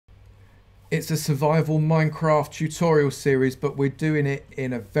It's a survival Minecraft tutorial series, but we're doing it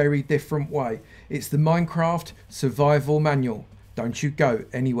in a very different way. It's the Minecraft Survival Manual. Don't you go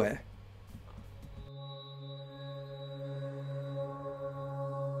anywhere.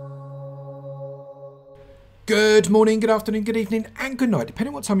 Good morning, good afternoon, good evening, and good night, depending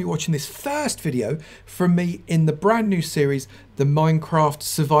on what time you're watching this first video from me in the brand new series, the Minecraft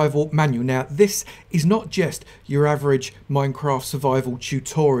Survival Manual. Now, this is not just your average Minecraft survival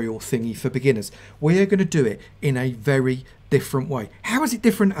tutorial thingy for beginners. We are going to do it in a very different way. How is it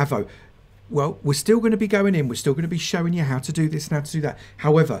different, Avo? Well, we're still going to be going in, we're still going to be showing you how to do this and how to do that.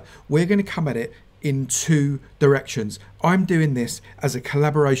 However, we're going to come at it in two directions. I'm doing this as a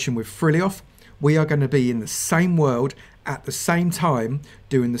collaboration with Frilioth. We are going to be in the same world at the same time,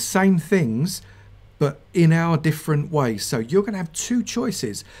 doing the same things, but in our different ways. So you're going to have two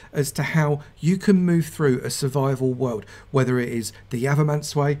choices as to how you can move through a survival world, whether it is the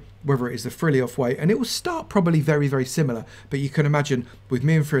Avomance way, whether it is the Frilioth way, and it will start probably very, very similar. But you can imagine with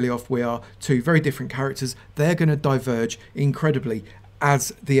me and Frilioth, we are two very different characters. They're going to diverge incredibly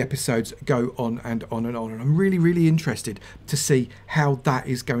as the episodes go on and on and on. And I'm really, really interested to see how that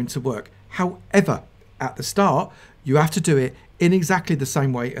is going to work. However, at the start, you have to do it in exactly the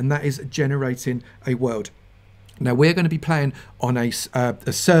same way, and that is generating a world. Now, we're going to be playing on a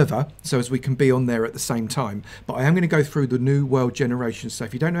server, so as we can be on there at the same time. But I am going to go through the new world generation. So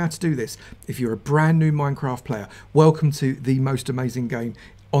if you don't know how to do this, if you're a brand new Minecraft player, welcome to the most amazing game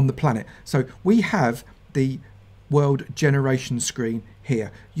on the planet. So we have the world generation screen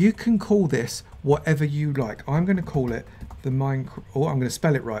here. You can call this whatever you like. I'm going to call it the I'm going to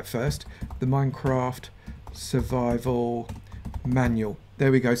spell it right first. The Minecraft Survival Manual.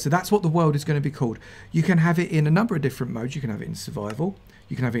 There we go. So that's what the world is going to be called. You can have it in a number of different modes. You can have it in survival.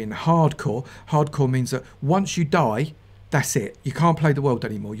 You can have it in hardcore. Hardcore means that once you die, that's it. You can't play the world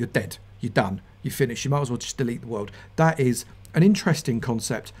anymore. You're dead. You're done. You're finished. You might as well just delete the world. That is an interesting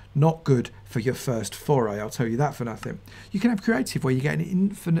concept, not good for your first foray, I'll tell you that for nothing. You can have creative, where you get an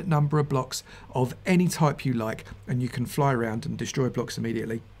infinite number of blocks of any type you like, and you can fly around and destroy blocks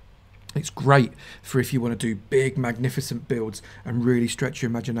immediately. It's great for if you want to do big, magnificent builds and really stretch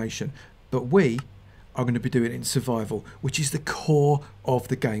your imagination. But we are going to be doing it in survival, which is the core of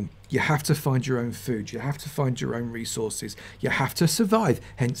the game. You have to find your own food. You have to find your own resources. You have to survive,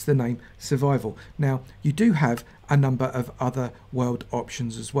 hence the name survival. Now, you do have a number of other world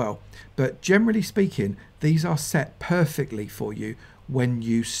options as well. But generally speaking, these are set perfectly for you when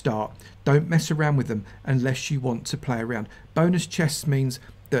you start. Don't mess around with them unless you want to play around. Bonus chests means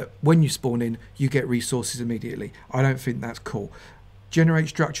that when you spawn in, you get resources immediately. I don't think that's cool. Generate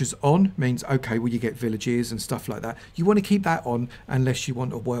structures on means, okay, well, you get villages and stuff like that. You want to keep that on unless you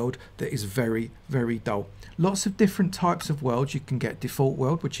want a world that is very, very dull. Lots of different types of worlds. You can get default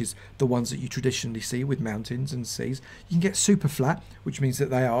world, which is the ones that you traditionally see with mountains and seas. You can get super flat, which means that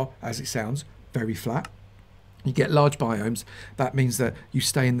they are, as it sounds, very flat. You get large biomes. That means that you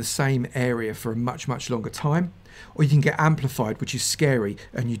stay in the same area for a much, much longer time. Or you can get amplified, which is scary,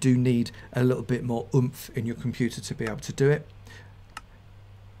 and you do need a little bit more oomph in your computer to be able to do it.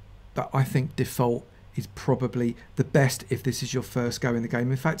 But I think default is probably the best if this is your first go in the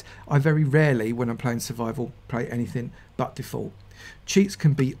game. In fact, I very rarely, when I'm playing survival, play anything but default. Cheats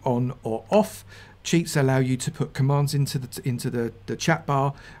can be on or off. Cheats allow you to put commands into the chat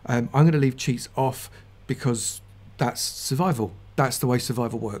bar. I'm going to leave cheats off because that's survival. That's the way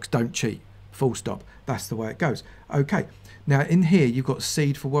survival works. Don't cheat. Full stop. That's the way it goes. Okay. Now in here you've got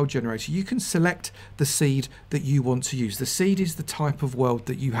seed for world generator. You can select the seed that you want to use. The seed is the type of world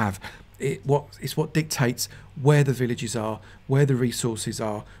that you have. It's what dictates where the villages are, where the resources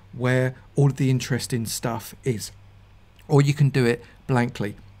are, where all of the interesting stuff is. Or you can do it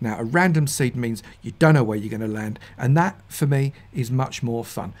blankly. Now a random seed means you don't know where you're going to land, and that for me is much more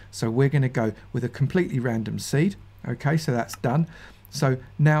fun. So we're going to go with a completely random seed. Okay, so that's done. So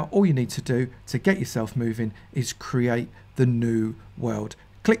now all you need to do to get yourself moving is create the new world.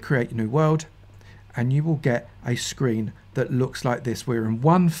 Click create new world and you will get a screen that looks like this. We're in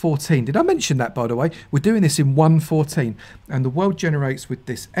 1.14. Did I mention that, by the way? We're doing this in 1.14 and the world generates with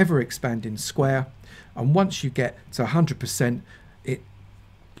this ever expanding square, and once you get to 100% it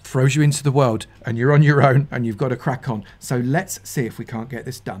throws you into the world and you're on your own and you've got to crack on. So let's see if we can't get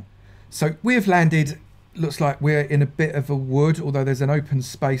this done. So we have landed. Looks like we're in a bit of a wood, although there's an open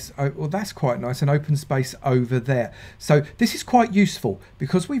space. Well, that's quite nice, an open space over there. So this is quite useful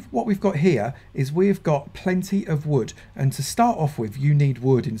because what we've got here is we've got plenty of wood. And to start off with, you need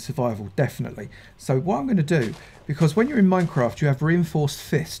wood in survival, definitely. So what I'm going to do, because when you're in Minecraft, you have reinforced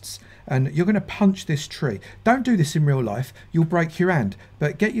fists and you're going to punch this tree. Don't do this in real life. You'll break your hand,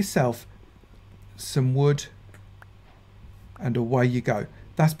 but get yourself some wood, and away you go.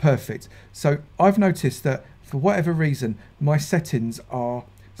 That's perfect. So I've noticed that for whatever reason, my settings are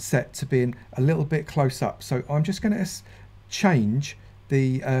set to being a little bit close up. So I'm just going to change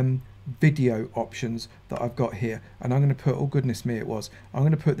the video options that I've got here, and I'm going to put, oh goodness me, I'm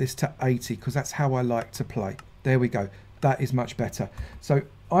going to put this to 80 because that's how I like to play. There we go. That is much better. So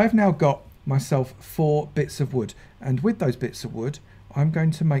I've now got myself 4 bits of wood, and with those bits of wood I'm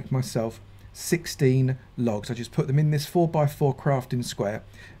going to make myself 16 logs. I just put them in this 4x4 crafting square,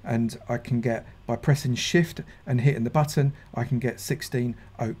 and I can get, by pressing shift and hitting the button, I can get 16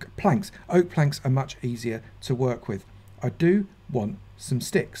 oak planks. Oak planks are much easier to work with. I do want some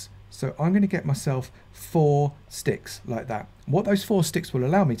sticks, so I'm going to get myself 4 sticks like that. What those 4 sticks will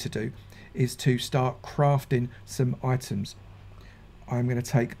allow me to do is to start crafting some items. I'm going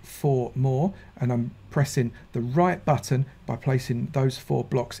to take 4 more, and I'm pressing the right button by placing those 4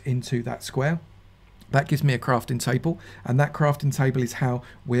 blocks into that square. That gives me a crafting table, and that crafting table is how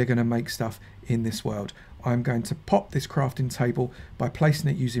we're going to make stuff in this world. I'm going to pop this crafting table by placing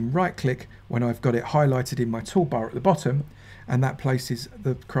it using right click when I've got it highlighted in my toolbar at the bottom, and that places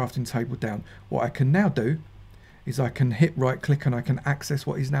the crafting table down. What I can now do is I can hit right click and I can access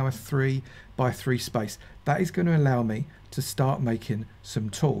what is now a 3x3 space. That is going to allow me to start making some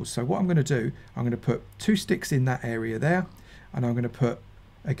tools. So what I'm going to do, I'm going to put 2 sticks in that area there, and I'm going to put,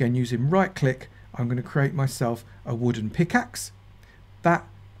 again using right click, I'm going to create myself a wooden pickaxe. That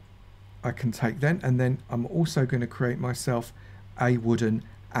I can take then, and then I'm also going to create myself a wooden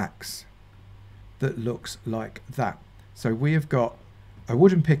axe that looks like that. So we have got a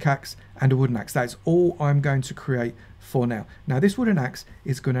wooden pickaxe and a wooden axe. That's all I'm going to create for now. Now this wooden axe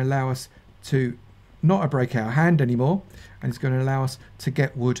is going to allow us to not break our hand anymore, and it's going to allow us to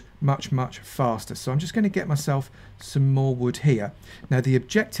get wood much faster. So I'm just going to get myself some more wood here. Now the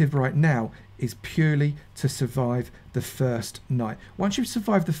objective right now is purely to survive the first night. Once you've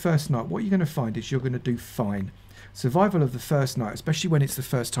survived the first night, what you're going to find is you're going to do fine. Survival of the first night, especially when it's the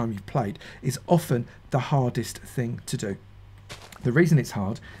first time you've played, is often the hardest thing to do. The reason it's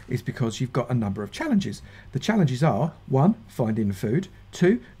hard is because you've got a number of challenges. The challenges are, 1, finding food,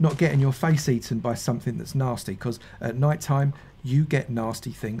 2, not getting your face eaten by something that's nasty, because at night time you get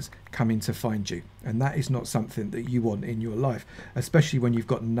nasty things coming to find you, and that is not something that you want in your life, especially when you've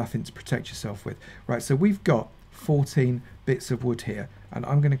got nothing to protect yourself with. Right, so we've got 14 bits of wood here, and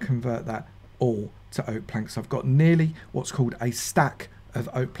I'm going to convert that all to oak planks. I've got nearly what's called a stack of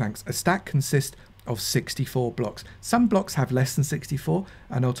oak planks. A stack consists of 64 blocks. Some blocks have less than 64,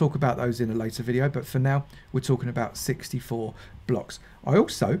 and I'll talk about those in a later video, but for now we're talking about 64 blocks. I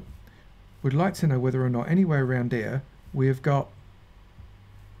also would like to know whether or not anywhere around here we've got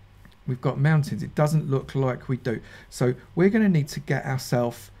mountains. It doesn't look like we do, so we're going to need to get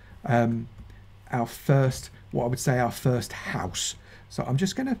ourselves our first house. So I'm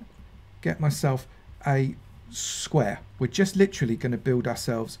just going to get myself a square. We're just literally going to build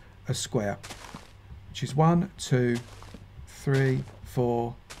ourselves a square, which is 1, 2, 3,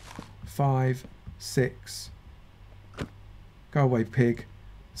 4, 5, 6, go away pig,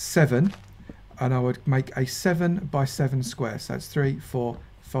 7, and I would make a 7x7 square. So that's 3, 4,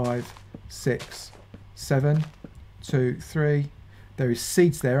 5, 6, 7, 2, 3. There is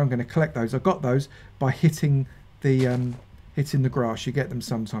seeds there. I'm going to collect those. I got those by hitting the grass. You get them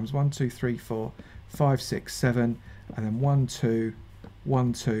sometimes. 1, 2, 3, 4, 5, 6, 7, and then 1, 2,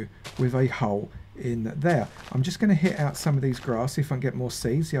 1, 2 with a hole in there. I'm just going to hit out some of these grass, see if I can get more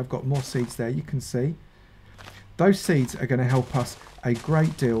seeds. See, I've got more seeds there, you can see. Those seeds are going to help us a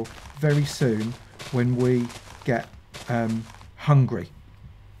great deal very soon when we get hungry.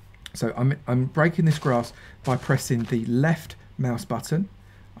 So I'm breaking this grass by pressing the left mouse button.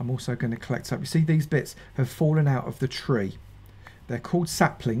 I'm also going to collect up. You see these bits have fallen out of the tree. They're called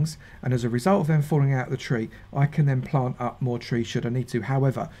saplings, and as a result of them falling out of the tree, I can then plant up more trees should I need to.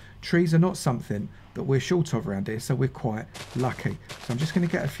 However, trees are not something that we're short of around here, so we're quite lucky. So I'm just going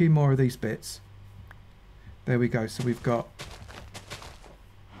to get a few more of these bits. There we go. So we've got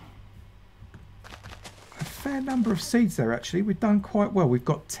a fair number of seeds there, actually. We've done quite well. We've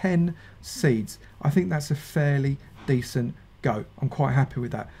got 10 seeds. I think that's a fairly decent go. I'm quite happy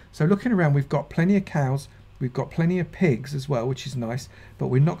with that. So looking around, we've got plenty of cows. We've got plenty of pigs as well, which is nice, but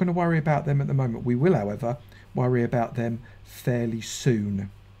we're not going to worry about them at the moment. We will, however, worry about them fairly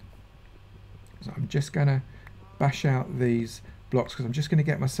soon. So I'm just going to bash out these blocks because I'm just going to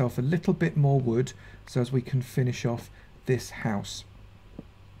get myself a little bit more wood so as we can finish off this house.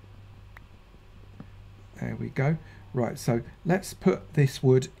 There we go. Right, so let's put this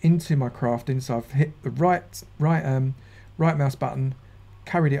wood into my crafting. So I've hit the right mouse button,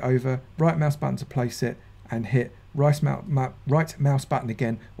 carried it over, right mouse button to place it, and hit right mouse button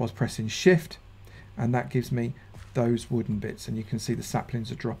again whilst pressing shift, and that gives me those wooden bits, and you can see the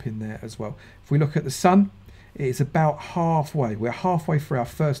saplings are dropping there as well. If we look at the sun, it is about halfway. We're halfway through our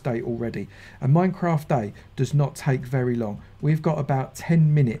first day already. A Minecraft day does not take very long. We've got about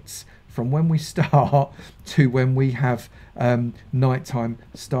 10 minutes from when we start to when we have nighttime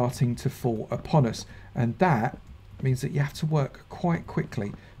starting to fall upon us, and that means that you have to work quite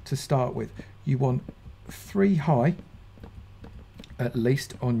quickly to start with. You want 3 high at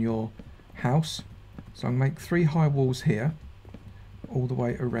least on your house, so I'll make 3 high walls here all the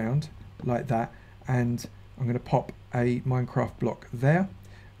way around like that, and I'm going to pop a Minecraft block there.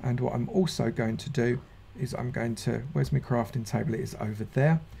 And what I'm also going to do is I'm going to, where's my crafting table? It is over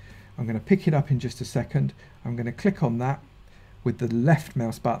there. I'm going to pick it up in just a second. I'm going to click on that with the left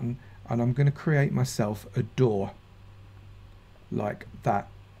mouse button, and I'm going to create myself a door like that.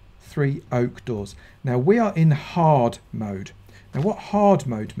 3 oak doors. Now we are in hard mode. Now what hard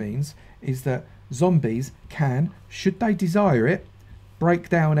mode means is that zombies can, should they desire it, break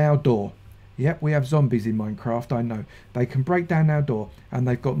down our door. Yep, we have zombies in Minecraft, I know. They can break down our door, and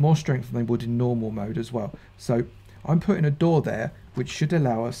they've got more strength than they would in normal mode as well. So I'm putting a door there which should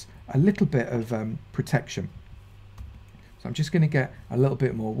allow us a little bit of protection. So I'm just going to get a little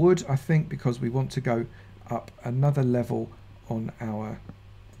bit more wood, I think, because we want to go up another level on our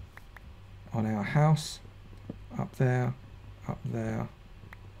house. Up there,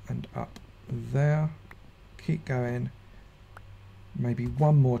 and up there. Keep going. Maybe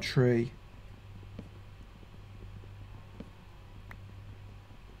one more tree.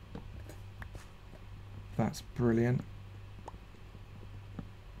 That's brilliant.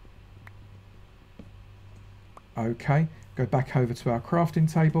 Okay, go back over to our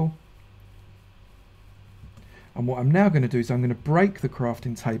crafting table. And what I'm now going to do is I'm going to break the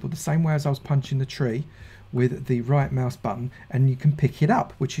crafting table the same way as I was punching the tree with the right mouse button, and you can pick it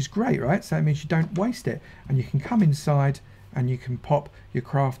up, which is great, right? So that means you don't waste it, and you can come inside and you can pop your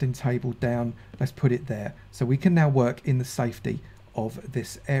crafting table down. Let's put it there. So we can now work in the safety of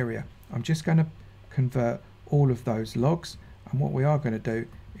this area. I'm just going to convert all of those logs, and what we are going to do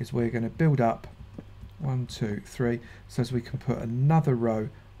is we're going to build up 1, 2, 3, so as we can put another row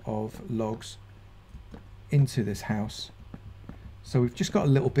of logs into this house. So we've just got a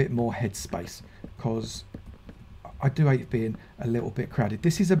little bit more headspace, because I do hate being a little bit crowded.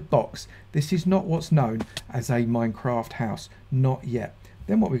 This is a box. This is not what's known as a Minecraft house, not yet.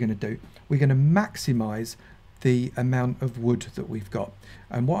 Then what we're going to do, we're going to maximize the amount of wood that we've got.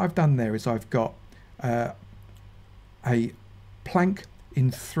 And what I've done there is I've got a plank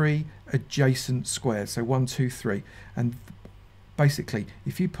in 3 adjacent squares, so 1, 2, 3, and basically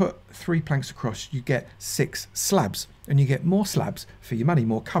if you put 3 planks across, you get 6 slabs, and you get more slabs for your money,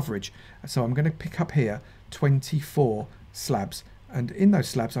 more coverage. So I'm going to pick up here 24 slabs, and in those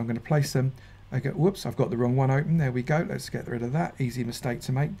slabs I'm going to place them. Whoops, I've got the wrong one open. There we go. Let's get rid of that. Easy mistake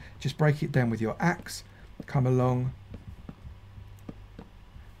to make. Just break it down with your axe, come along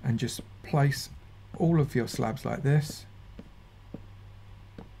and just place all of your slabs like this,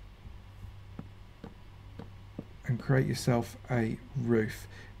 and create yourself a roof.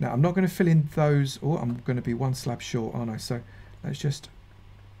 Now I'm not going to fill in those, or I'm going to be 1 slab short, aren't I? So let's just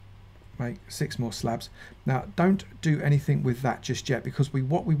make 6 more slabs. Now don't do anything with that just yet, because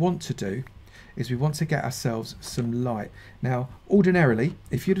what we want to do is we want to get ourselves some light. Now ordinarily,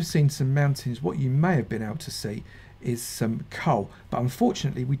 if you'd have seen some mountains, what you may have been able to see is some coal, but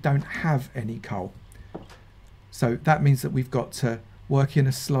unfortunately we don't have any coal. So that means that we've got to work in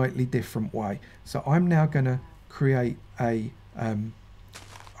a slightly different way. So I'm now going to create a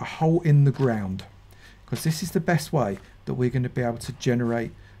hole in the ground, because this is the best way that we're going to be able to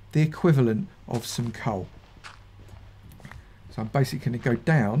generate the equivalent of some coal. So I'm basically going to go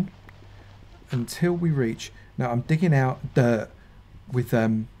down until we reach, now I'm digging out dirt with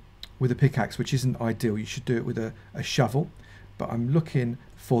a pickaxe, which isn't ideal. You should do it with a shovel, but I'm looking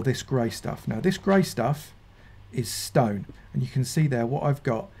for this grey stuff. Now this grey stuff is stone, and you can see there what I've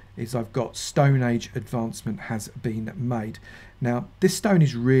got is I've got Stone Age advancement has been made. Now this stone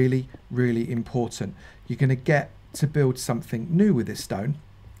is really, really important. You're going to get to build something new with this stone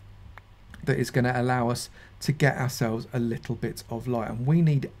that is going to allow us to get ourselves a little bit of light, and we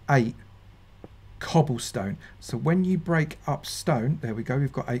need 8 cobblestone. So when you break up stone, there we go,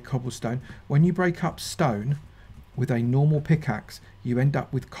 we've got 8 cobblestone. When you break up stone with a normal pickaxe, you end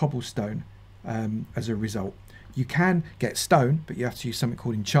up with cobblestone as a result. You can get stone, but you have to use something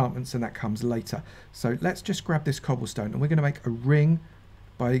called enchantments, and that comes later. So let's just grab this cobblestone, and we're going to make a ring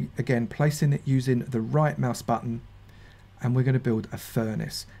by, again, placing it using the right mouse button and we're going to build a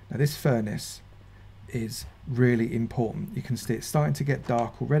furnace. Now this furnace is really important. You can see it's starting to get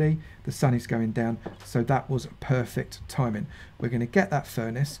dark already. The sun is going down, so that was perfect timing. We're going to get that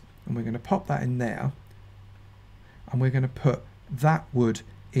furnace and we're going to pop that in there, and we're going to put that wood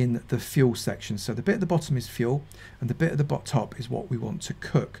in the fuel section. So the bit at the bottom is fuel, and the bit at the top is what we want to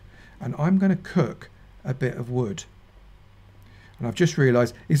cook. And I'm going to cook a bit of wood. And I've just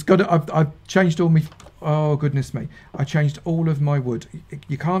realised it's got to, I've changed all my, oh goodness me, I changed all of my wood.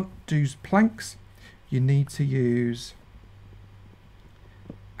 You can't do planks, you need to use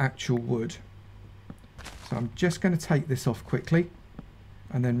actual wood. So I'm just going to take this off quickly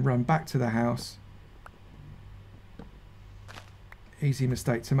and then run back to the house. Easy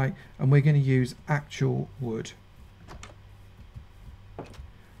mistake to make. And we're going to use actual wood.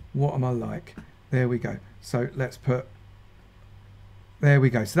 What am I like? There we go. So let's put, there we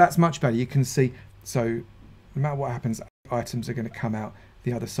go. So that's much better. You can see, so no matter what happens, items are going to come out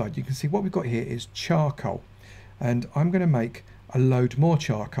the other side. You can see what we've got here is charcoal. And I'm going to make a load more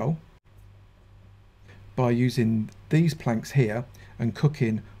charcoal by using these planks here and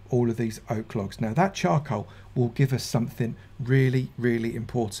cooking all of these oak logs. Now that charcoal will give us something really, really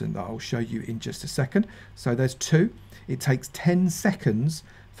important that I'll show you in just a second. So there's 2. It takes 10 seconds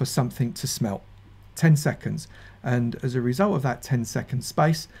for something to smelt. 10 seconds. And as a result of that 10-second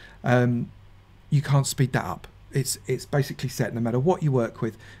space, you can't speed that up. It's basically set. No matter what you work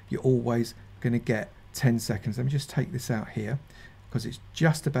with, you're always going to get 10 seconds. Let me just take this out here because it's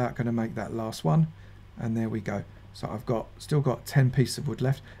just about going to make that last one. And there we go. So I've still got 10 pieces of wood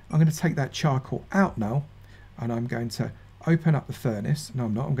left. I'm going to take that charcoal out now, and I'm going to open up the furnace. No,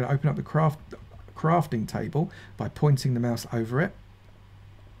 I'm not. I'm going to open up the crafting table by pointing the mouse over it,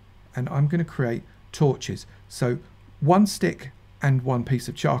 and I'm going to create torches. So 1 stick and 1 piece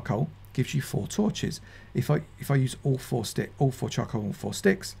of charcoal gives you 4 torches. If I use all 4 charcoal and 4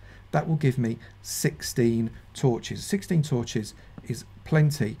 sticks, that will give me 16 torches. 16 torches is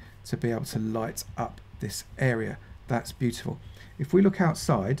plenty to be able to light up this area. That's beautiful. If we look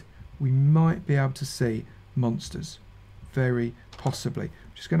outside, we might be able to see monsters, very possibly.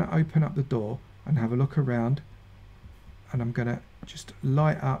 I'm just going to open up the door and have a look around, and I'm going to just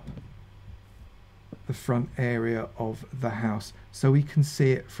light up the front area of the house so we can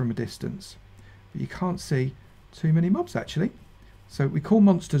see it from a distance. But you can't see too many mobs actually. So we call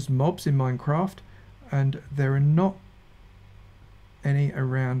monsters mobs in Minecraft, and there are not any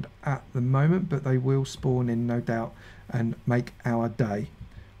around at the moment, but they will spawn in, no doubt, and make our day.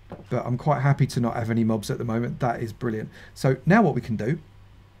 But I'm quite happy to not have any mobs at the moment. That is brilliant. So now what we can do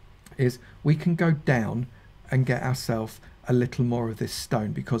is we can go down and get ourselves a little more of this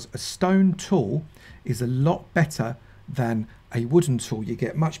stone, because a stone tool is a lot better than a wooden tool. You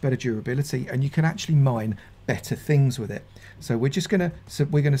get much better durability, and you can actually mine better things with it. So we're going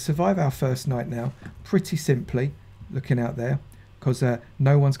to survive our first night now pretty simply, looking out there, because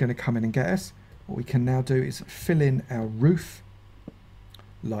no one's going to come in and get us. What we can now do is fill in our roof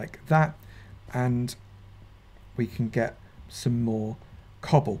like that, and we can get some more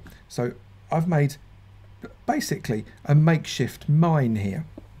cobble. So I've made basically a makeshift mine here.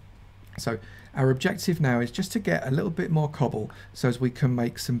 So our objective now is just to get a little bit more cobble so as we can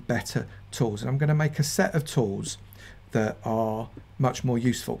make some better tools. And I'm going to make a set of tools that are much more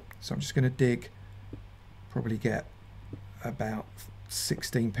useful. So I'm just going to dig, probably get about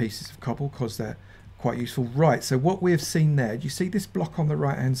 16 pieces of cobble because they're quite useful. Right, so what we have seen there, you see this block on the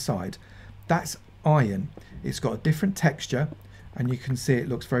right hand side? That's iron. It's got a different texture, and you can see it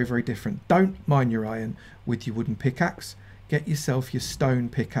looks very, very different. Don't mine your iron with your wooden pickaxe. Get yourself your stone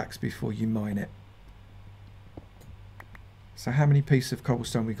pickaxe before you mine it. So how many pieces of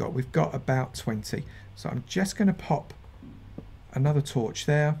cobblestone we got? We've got about 20. So I'm just going to pop another torch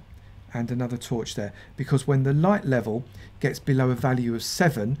there and another torch there, because when the light level gets below a value of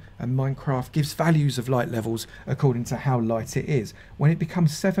 7, and Minecraft gives values of light levels according to how light it is, when it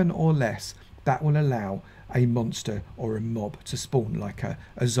becomes 7 or less, that will allow a monster or a mob to spawn, like a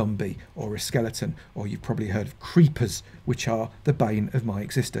zombie or a skeleton, or you've probably heard of creepers, which are the bane of my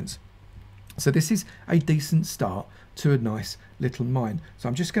existence. So this is a decent start to a nice little mine. So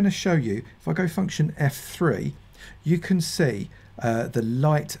I'm just going to show you, if I go function F3, you can see the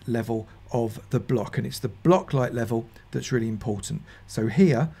light level of the block, and it's the block light level that's really important. So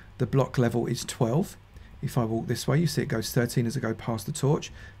here the block level is 12. If I walk this way, you see it goes 13 as I go past the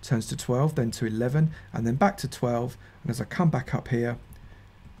torch, turns to 12, then to 11, and then back to 12. And as I come back up here,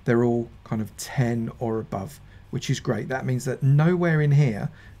 they're all kind of 10 or above. which is great. That means that nowhere in here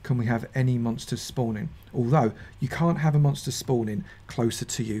can we have any monsters spawning. Although you can't have a monster spawning closer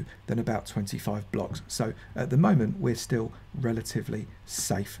to you than about 25 blocks. So at the moment, we're still relatively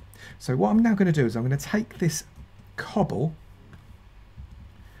safe. So what I'm now going to do is I'm going to take this cobble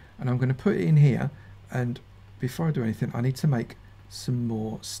and I'm going to put it in here. And before I do anything, I need to make some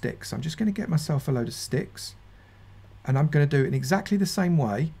more sticks. I'm just going to get myself a load of sticks. And I'm going to do it in exactly the same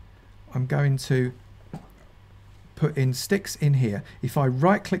way. I'm going to put in sticks in here. If I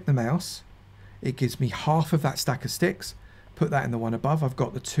right click the mouse, it gives me half of that stack of sticks. Put that in the one above. I've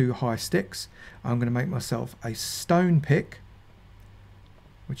got the 2 high sticks. I'm going to make myself a stone pick,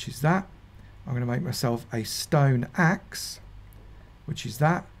 which is that. I'm going to make myself a stone axe, which is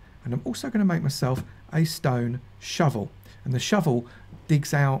that. And I'm also going to make myself a stone shovel. And the shovel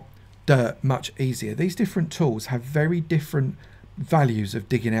digs out dirt much easier. These different tools have very different values of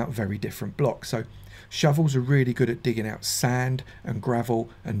digging out very different blocks. So shovels are really good at digging out sand and gravel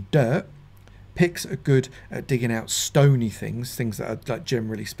and dirt. Picks are good at digging out stony things that are, like,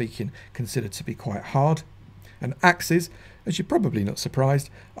 generally speaking, considered to be quite hard. And axes, as you're probably not surprised,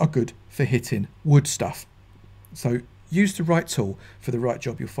 are good for hitting wood stuff. So use the right tool for the right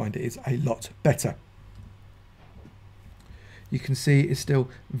job, you'll find it is a lot better. You can see it's still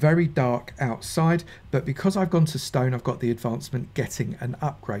very dark outside, but because I've gone to stone, I've got the advancement getting an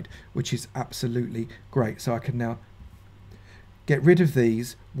upgrade, which is absolutely great. So I can now get rid of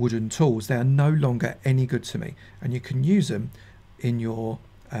these wooden tools. They are no longer any good to me, and you can use them in your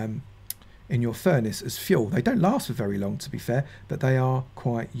furnace as fuel. They don't last for very long, to be fair, but they are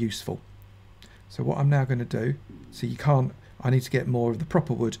quite useful. So what I'm now going to do, so you can't, I need to get more of the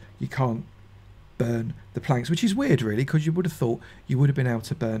proper wood. You can't burn the planks, which is weird really, because you would have thought you would have been able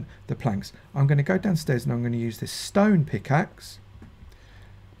to burn the planks. I'm going to go downstairs and I'm going to use this stone pickaxe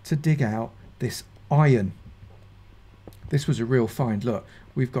to dig out this iron. This was a real find. Look,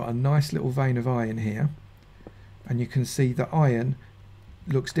 we've got a nice little vein of iron here, and you can see the iron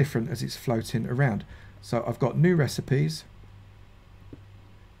looks different as it's floating around. So I've got new recipes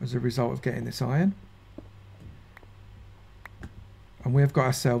as a result of getting this iron, and we've got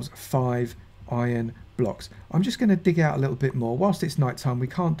ourselves 5 iron blocks. I'm just going to dig out a little bit more. Whilst it's night time, we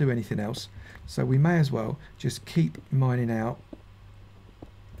can't do anything else, so we may as well just keep mining out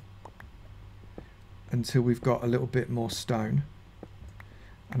until we've got a little bit more stone.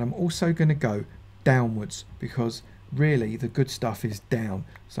 And I'm also going to go downwards, because really the good stuff is down.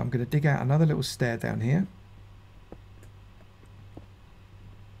 So I'm going to dig out another little stair down here,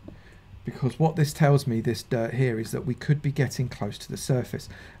 because what this tells me, this dirt here, is that we could be getting close to the surface,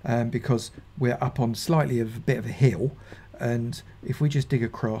 because we're up on slightly of a bit of a hill, and if we just dig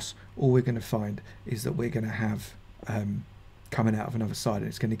across, all we're going to find is that we're going to have coming out of another side, and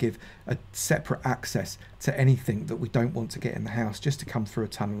it's going to give a separate access to anything that we don't want to get in the house, just to come through a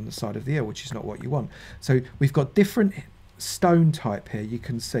tunnel on the side of the hill, which is not what you want. So we've got different stone type here, you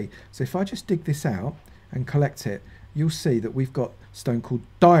can see. So if I just dig this out and collect it, you'll see that we've got stone called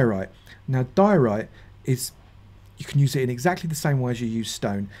diorite. Now diorite is, you can use it in exactly the same way as you use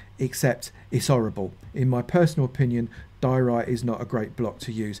stone, except it's horrible. In my personal opinion, diorite is not a great block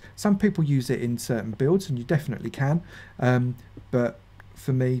to use. Some people use it in certain builds, and you definitely can, but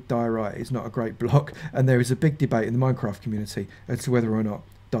for me, diorite is not a great block, and there is a big debate in the Minecraft community as to whether or not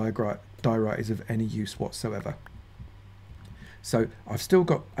diorite is of any use whatsoever. So I've still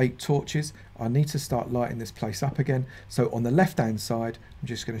got 8 torches. I need to start lighting this place up again. So on the left hand side, I'm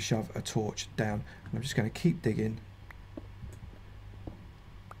just going to shove a torch down, and I'm just going to keep digging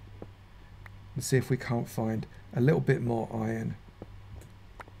and see if we can't find a little bit more iron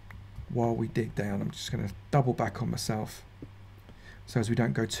while we dig down. I'm just going to double back on myself so as we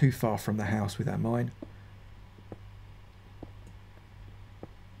don't go too far from the house with our mine.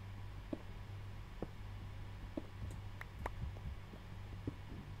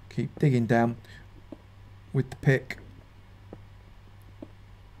 Keep digging down with the pick.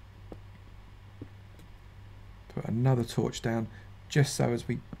 Put another torch down just so as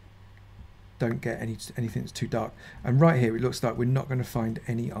we don't get anything that's too dark. And right here it looks like we're not going to find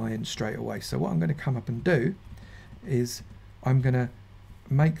any iron straight away. So what I'm going to come up and do is I'm going to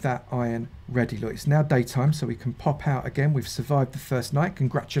make that iron ready. Look, it's now daytime, so we can pop out again. We've survived the first night.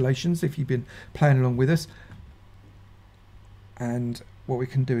 Congratulations if you've been playing along with us. And what we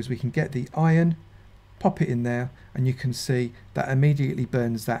can do is we can get the iron, pop it in there, and you can see that immediately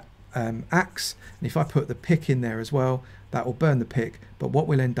burns that axe. And if I put the pick in there as well, that will burn the pick, but what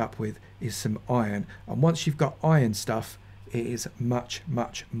we'll end up with is some iron. And once you've got iron stuff, it is much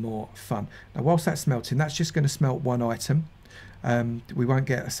more fun. Now whilst that's smelting, that's just going to smelt 1 item. We won't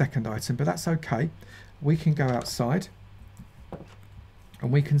get a second item, but that's okay. we can go outside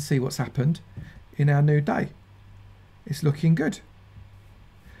and we can see what's happened in our new day. It's looking good.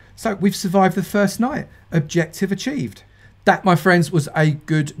 So we've survived the first night. Objective achieved. That, my friends, was a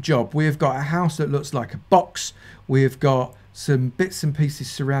good job. We have got a house that looks like a box. We have got some bits and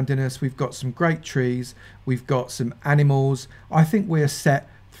pieces surrounding us. We've got some great trees. We've got some animals. I think we are set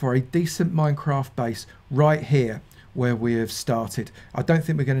for a decent Minecraft base right here where we have started. I don't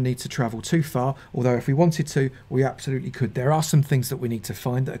think we're going to need to travel too far, although if we wanted to, we absolutely could. There are some things that we need to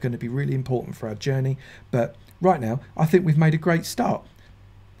find that are going to be really important for our journey, but right now, I think we've made a great start.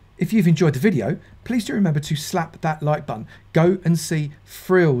 If you've enjoyed the video, please do remember to slap that like button. Go and see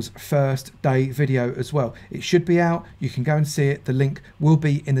Frill's first day video as well. It should be out. You can go and see it. The link will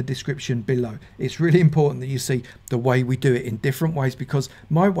be in the description below. It's really important that you see the way we do it in different ways, because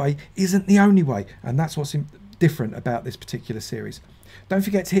my way isn't the only way, and that's what's different about this particular series. Don't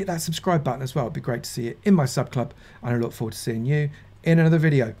forget to hit that subscribe button as well. It'd be great to see you in my sub club, and I look forward to seeing you in another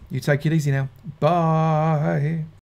video. You take it easy now. Bye.